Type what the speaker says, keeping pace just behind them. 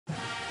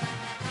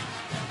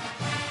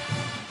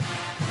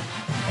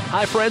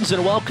Hi, friends,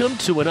 and welcome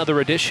to another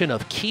edition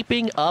of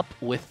Keeping Up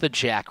with the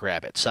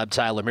Jackrabbits. I'm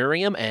Tyler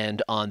Merriam,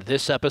 and on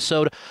this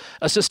episode,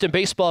 assistant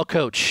baseball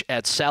coach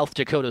at South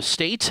Dakota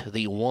State,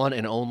 the one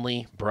and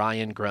only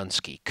Brian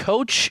Grunzke.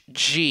 Coach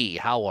G,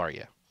 how are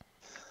you?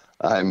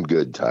 I'm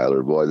good,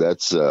 Tyler. Boy,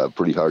 that's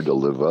pretty hard to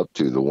live up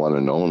to, the one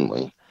and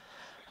only.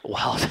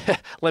 Well,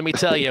 let me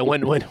tell you,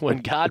 when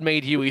God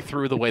made you, he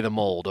threw away the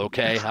mold,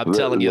 okay? I'm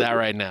telling you that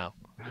right now.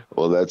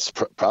 Well, that's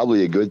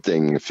probably a good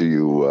thing if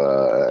you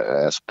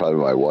ask probably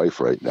my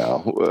wife right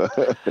now.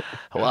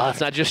 Well,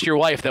 it's not just your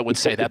wife that would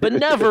say that, but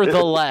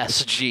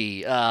nevertheless,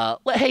 G.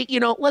 Hey,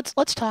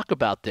 let's talk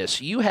about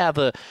this. You have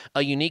a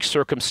unique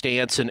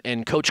circumstance,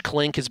 and Coach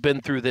Klink has been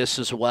through this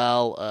as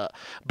well.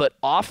 But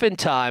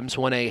oftentimes,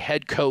 when a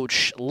head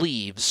coach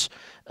leaves,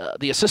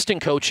 the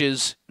assistant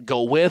coaches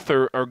go with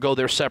or go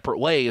their separate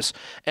ways.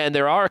 And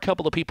there are a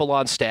couple of people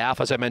on staff,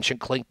 as I mentioned,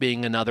 Klink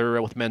being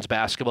another with men's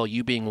basketball,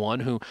 you being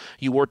one, who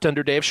you worked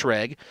under Dave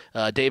Schrag.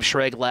 Dave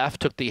Schrag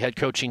left, took the head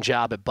coaching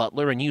job at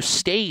Butler, and you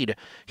stayed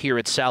here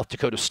at South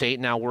Dakota State,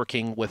 now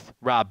working with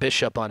Rob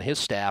Bishop on his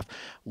staff.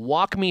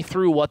 Walk me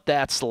through what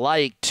that's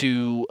like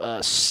to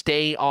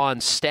stay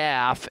on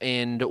staff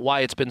and why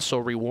it's been so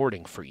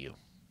rewarding for you.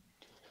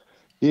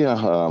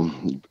 Yeah,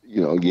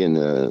 again,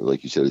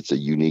 like you said, it's a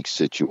unique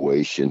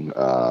situation.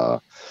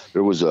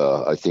 There was,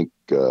 I think,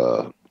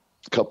 a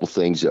couple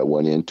things that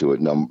went into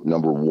it.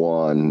 Number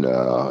one,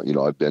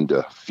 I've been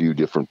to a few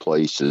different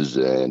places,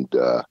 and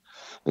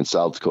in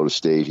South Dakota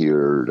State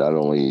here, not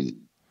only,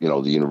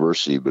 the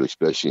university, but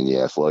especially in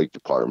the athletic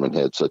department,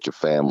 had such a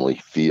family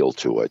feel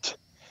to it.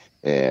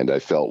 And I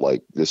felt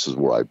like this is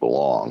where I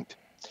belonged.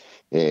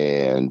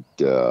 And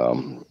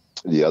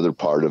the other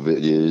part of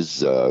it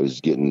is I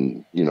was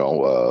getting, a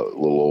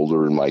little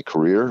older in my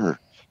career,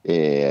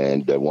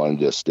 and I wanted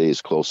to stay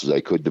as close as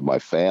I could to my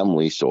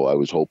family. So I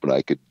was hoping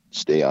I could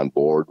stay on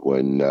board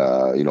when,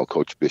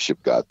 Coach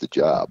Bishop got the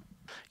job.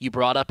 You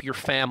brought up your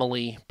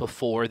family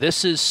before.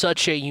 This is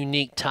such a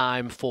unique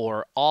time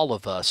for all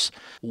of us.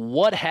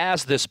 What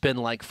has this been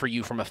like for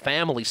you from a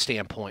family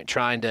standpoint,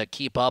 trying to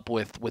keep up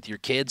with your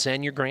kids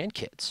and your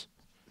grandkids?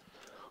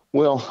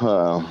 Well,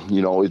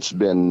 it's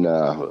been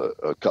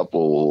a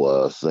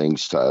couple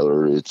things,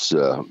 Tyler. It's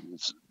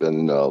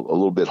been a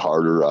little bit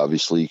harder,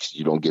 obviously, 'cause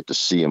you don't get to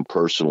see them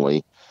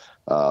personally.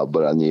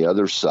 But on the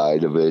other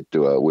side of it,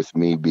 with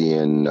me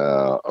being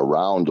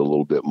around a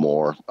little bit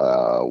more,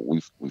 we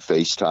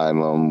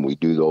FaceTime them. We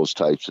do those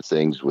types of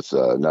things with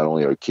not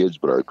only our kids,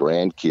 but our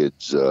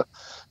grandkids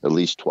at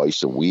least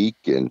twice a week.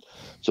 And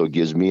so it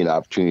gives me an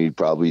opportunity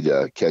probably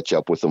to catch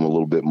up with them a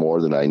little bit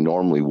more than I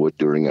normally would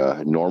during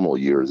a normal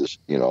year,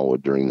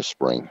 during the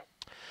spring.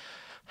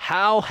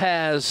 How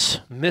has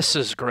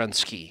Mrs.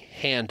 Grunzke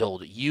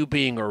handled you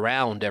being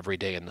around every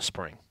day in the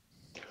spring?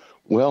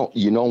 Well,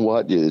 you know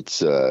what?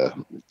 It's a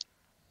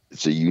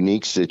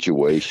unique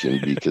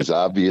situation because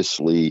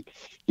obviously,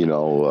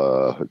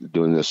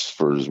 doing this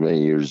for as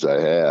many years as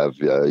I have,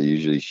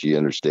 usually she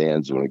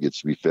understands when it gets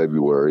to be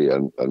February,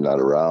 I'm not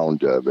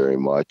around very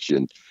much.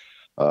 And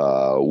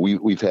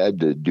we've had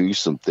to do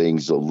some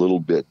things a little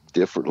bit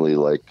differently.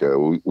 Like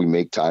we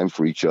make time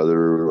for each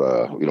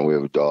other. We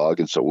have a dog,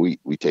 and so we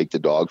take the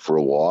dog for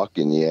a walk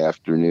in the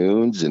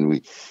afternoons, and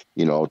we,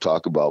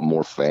 talk about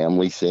more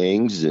family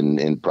things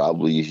and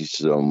probably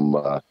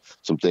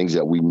some things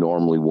that we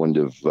normally wouldn't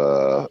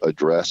have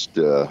addressed,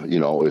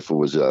 if it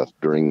was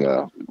during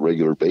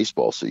regular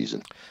baseball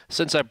season.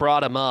 Since I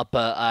brought him up,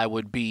 I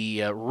would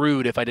be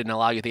rude if I didn't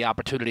allow you the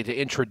opportunity to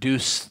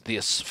introduce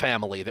this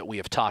family that we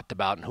have talked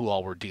about and who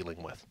all we're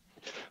dealing with.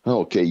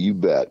 Okay, you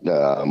bet.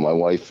 My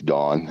wife,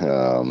 Dawn,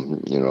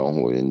 and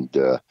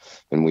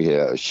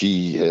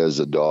she has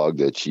a dog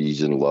that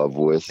she's in love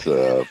with,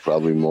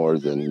 probably more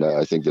than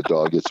I think the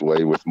dog gets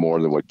away with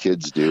more than what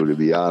kids do, to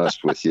be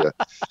honest with you.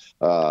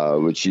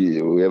 But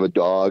we have a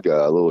dog,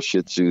 a little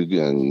Shih Tzu,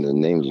 and the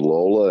name's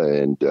Lola,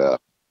 and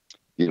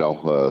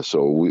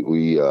so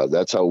we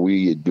that's how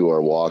we do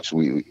our walks.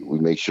 We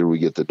make sure we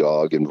get the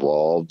dog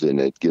involved, and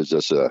it gives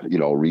us a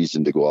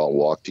reason to go out and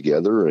walk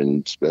together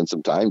and spend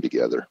some time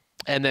together.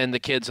 And then the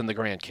kids and the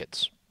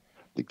grandkids.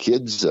 The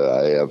kids,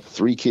 I have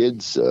three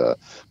kids.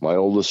 My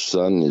oldest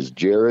son is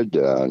Jared,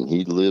 and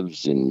he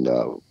lives in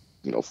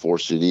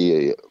Forest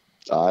City,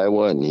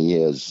 Iowa, and he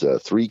has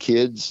three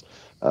kids.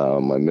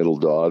 My middle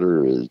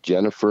daughter is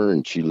Jennifer,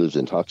 and she lives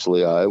in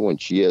Huxley, Iowa,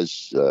 and she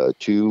has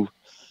two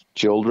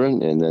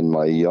children. And then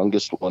my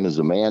youngest one is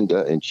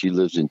Amanda, and she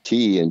lives in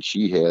T, and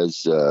she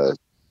has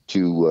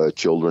two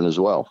children as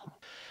well.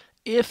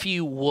 If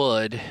you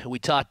would, we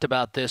talked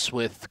about this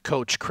with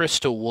Coach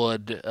Crystal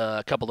Wood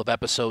a couple of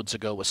episodes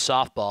ago with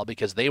softball,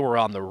 because they were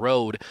on the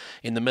road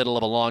in the middle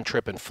of a long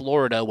trip in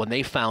Florida when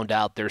they found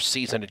out their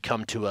season had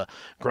come to a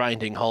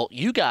grinding halt.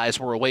 You guys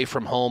were away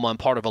from home on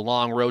part of a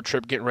long road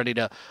trip getting ready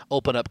to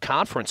open up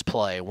conference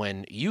play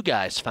when you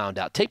guys found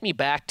out. Take me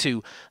back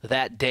to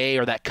that day,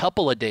 or that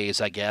couple of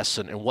days, I guess,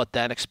 and what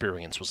that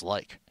experience was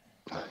like.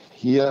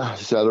 Yeah,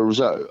 so there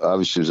was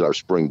obviously it was our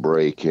spring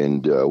break,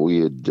 and we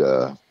had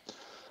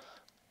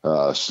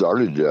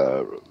started,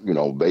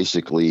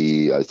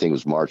 basically, I think it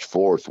was March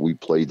 4th, we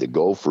played the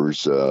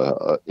Gophers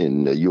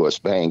in the U.S.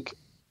 Bank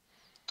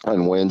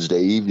on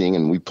Wednesday evening,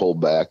 and we pulled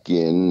back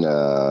in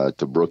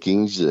to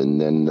Brookings, and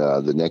then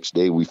the next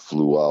day we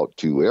flew out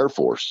to Air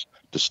Force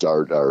to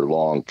start our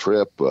long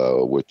trip,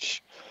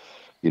 which,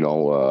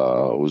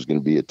 was going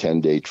to be a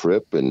 10-day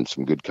trip and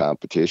some good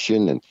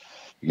competition. And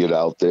get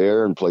out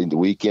there and played the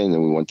weekend,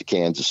 and we went to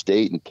Kansas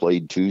State and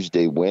played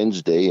Tuesday,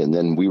 Wednesday, and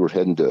then we were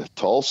heading to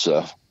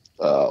Tulsa,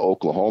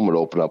 Oklahoma, to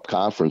open up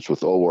conference with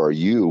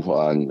ORU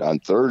on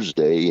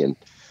Thursday, and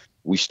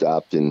we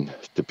stopped in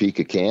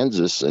Topeka,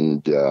 Kansas,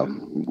 and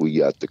we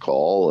got the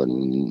call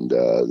and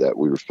that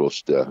we were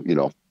supposed to,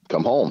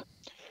 come home.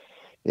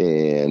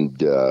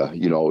 And,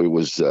 it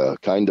was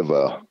kind of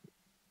a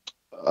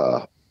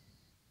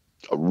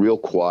real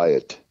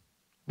quiet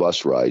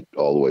bus ride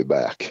all the way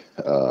back.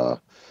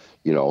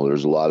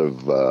 There's a lot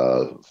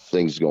of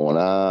things going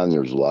on.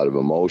 There's a lot of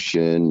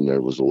emotion.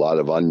 There was a lot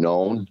of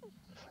unknown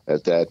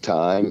at that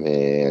time.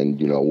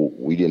 And,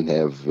 we didn't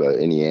have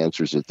any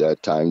answers at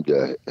that time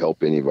to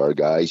help any of our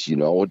guys,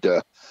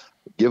 to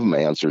give them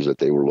answers that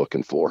they were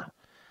looking for.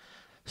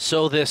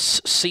 So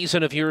this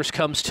season of yours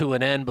comes to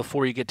an end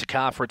before you get to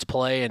conference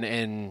play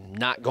and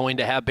not going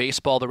to have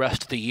baseball the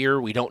rest of the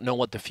year. We don't know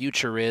what the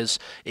future is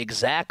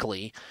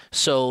exactly.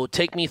 So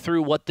take me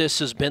through what this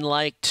has been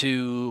like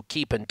to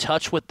keep in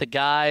touch with the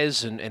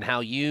guys and how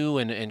you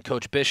and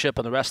Coach Bishop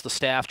and the rest of the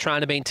staff trying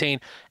to maintain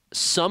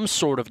some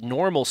sort of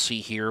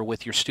normalcy here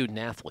with your student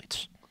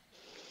athletes.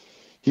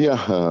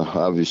 Yeah,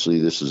 obviously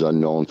this is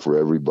unknown for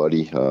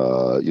everybody.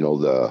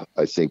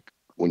 I think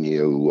when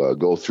you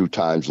go through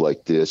times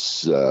like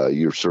this,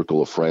 your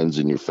circle of friends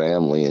and your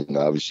family, and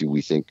obviously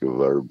we think of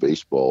our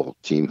baseball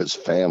team as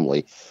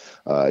family,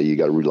 you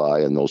got to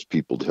rely on those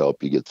people to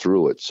help you get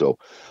through it. So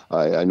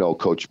I know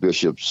Coach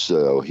Bishop's,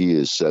 he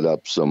has set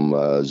up some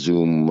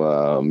Zoom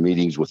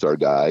meetings with our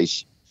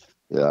guys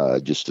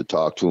just to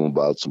talk to them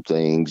about some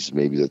things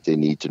maybe that they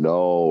need to know,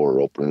 or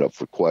open it up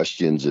for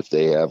questions if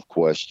they have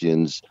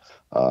questions.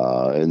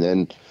 And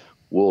then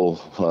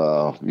we'll,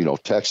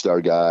 text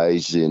our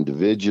guys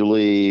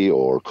individually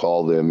or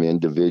call them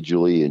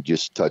individually and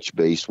just touch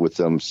base with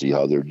them, see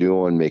how they're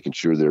doing, making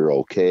sure they're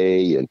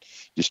okay, and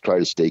just try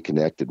to stay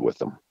connected with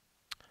them.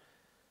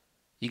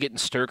 You getting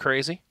stir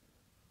crazy?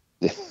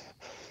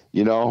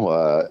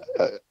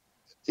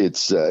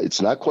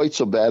 It's not quite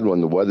so bad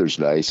when the weather's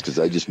nice, because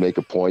I just make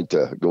a point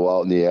to go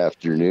out in the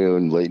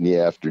afternoon, late in the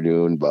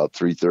afternoon, about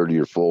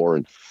 3:30 or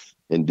 4,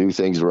 and do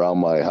things around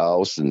my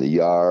house and the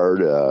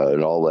yard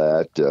and all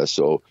that.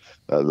 So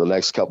the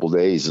next couple of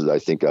days, I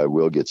think I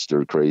will get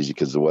stir crazy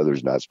because the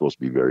weather's not supposed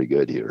to be very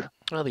good here.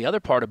 Well, the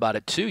other part about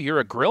it, too, you're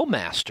a grill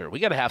master. We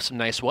got to have some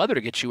nice weather to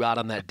get you out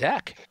on that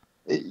deck.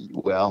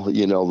 Well,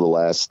 the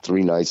last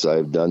 3 nights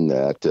I've done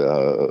that,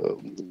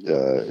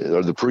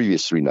 or the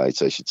previous 3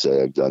 nights, I should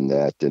say, I've done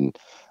that. And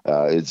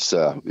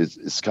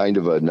it's kind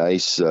of a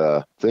nice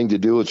thing to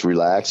do. It's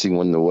relaxing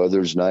when the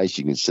weather's nice.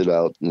 You can sit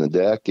out on the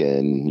deck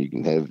and you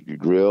can have your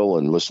grill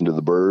and listen to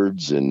the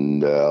birds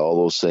and all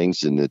those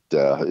things. And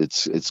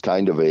it's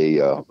kind of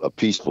a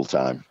peaceful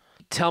time.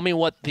 Tell me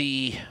what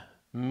the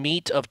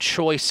meat of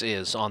choice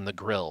is on the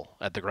grill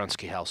at the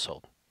Grunzke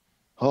household.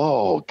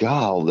 Oh,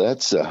 God,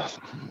 that's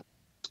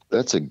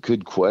a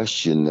good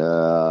question.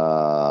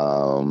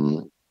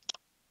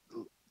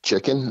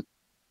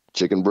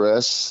 Chicken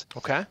breasts.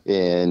 Okay.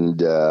 And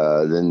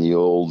then the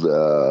old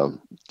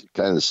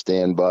kind of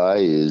standby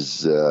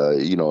is,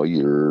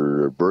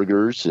 your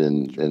burgers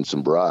and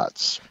some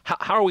brats.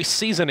 How are we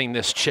seasoning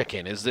this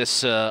chicken? Is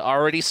this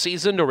already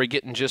seasoned, or are we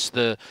getting just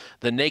the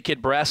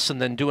naked breasts and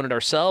then doing it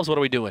ourselves? What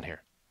are we doing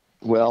here?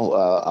 Well,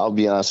 I'll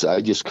be honest,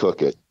 I just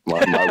cook it.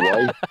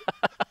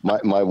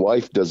 My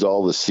wife does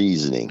all the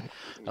seasoning.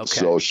 Okay.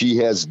 So she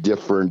has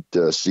different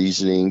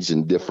seasonings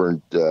and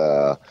different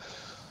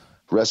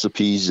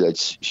recipes that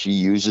she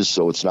uses,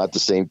 so it's not the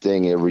same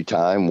thing every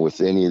time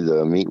with any of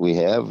the meat we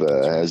have.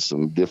 Has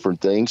some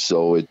different things,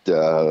 so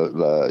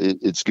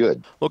it's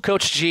good. Well,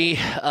 Coach G,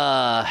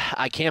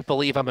 I can't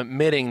believe I'm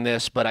admitting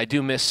this, but I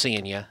do miss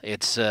seeing you.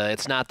 It's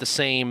not the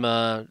same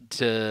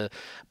to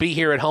be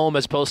here at home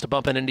as opposed to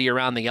bumping into you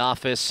around the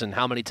office, and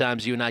how many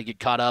times you and I get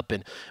caught up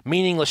in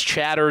meaningless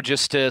chatter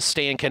just to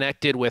staying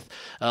connected with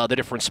the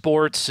different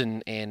sports,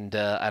 and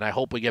I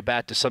hope we get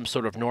back to some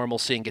sort of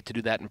normalcy and get to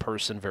do that in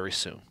person very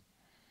soon.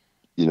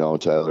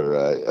 Tyler,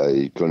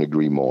 I couldn't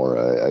agree more.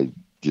 I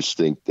just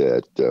think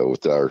that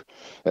with our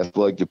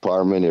athletic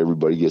department,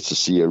 everybody gets to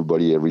see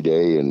everybody every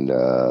day, and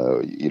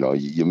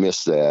you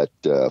miss that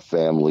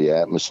family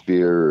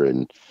atmosphere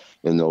and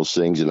those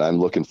things. And I'm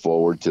looking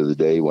forward to the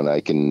day when I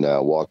can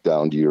walk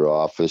down to your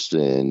office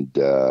and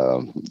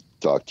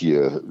talk to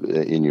you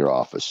in your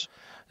office.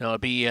 No, it'd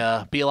be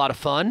a lot of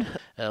fun.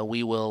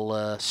 We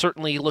will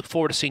certainly look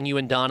forward to seeing you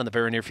and Don in the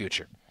very near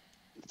future.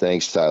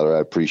 Thanks, Tyler.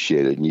 I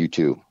appreciate it, and you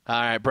too.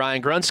 All right,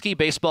 Brian Grunzke,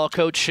 baseball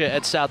coach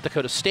at South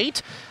Dakota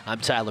State. I'm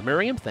Tyler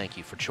Merriam. Thank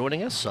you for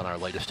joining us on our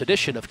latest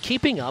edition of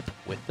Keeping Up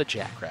with the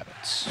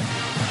Jackrabbits.